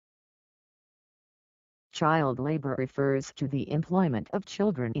child labor refers to the employment of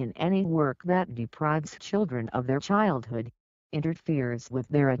children in any work that deprives children of their childhood, interferes with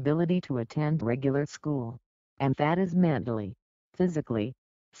their ability to attend regular school, and that is mentally, physically,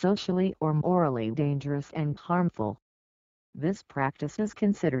 socially or morally dangerous and harmful. This practice is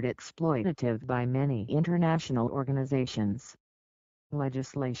considered exploitative by many international organizations.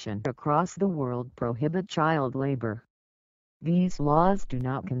 Legislation across the world prohibit child labor. These laws do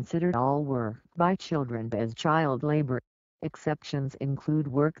not consider all work by children as child labor. Exceptions include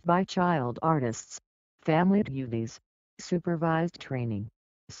work by child artists, family duties, supervised training,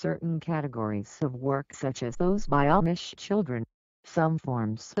 certain categories of work such as those by Amish children, some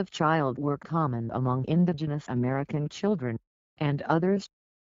forms of child work common among indigenous American children, and others.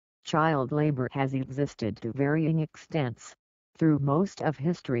 Child labor has existed to varying extents through most of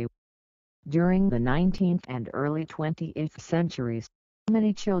history. During the 19th and early 20th centuries,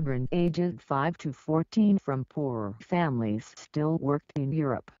 many children aged 5 to 14 from poorer families still worked in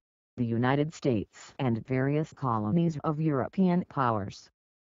Europe, the United States and various colonies of European powers.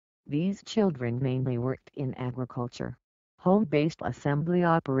 These children mainly worked in agriculture, home-based assembly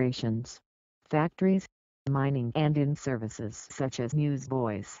operations, factories, mining and in services such as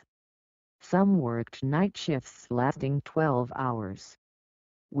newsboys. Some worked night shifts lasting 12 hours.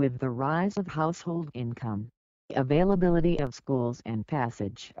 With the rise of household income, availability of schools and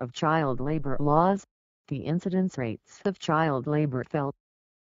passage of child labor laws, the incidence rates of child labor fell.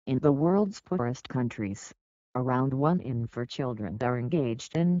 In the world's poorest countries, around 1 in 4 children are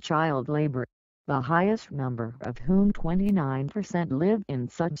engaged in child labor, the highest number of whom 29% live in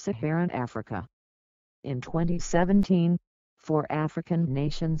sub-Saharan Africa. In 2017, 4 African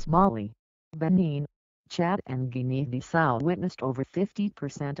nations Mali, Benin, Chad and Guinea-Bissau witnessed over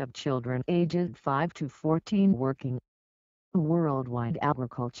 50% of children aged 5 to 14 working. Worldwide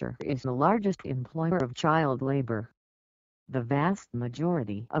agriculture is the largest employer of child labor. The vast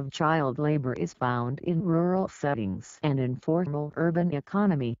majority of child labor is found in rural settings and informal urban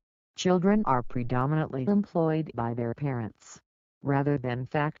economy. Children are predominantly employed by their parents, rather than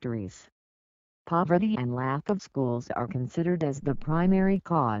factories. Poverty and lack of schools are considered as the primary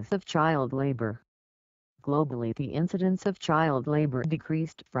cause of child labor. Globally, the incidence of child labor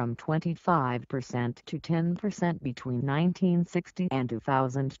decreased from 25% to 10% between 1960 and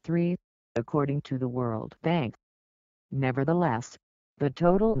 2003, according to the World Bank. Nevertheless, the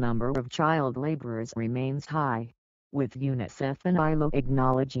total number of child laborers remains high, with UNICEF and ILO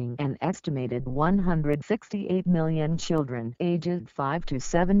acknowledging an estimated 168 million children aged 5 to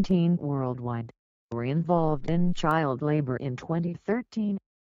 17 worldwide were involved in child labor in 2013.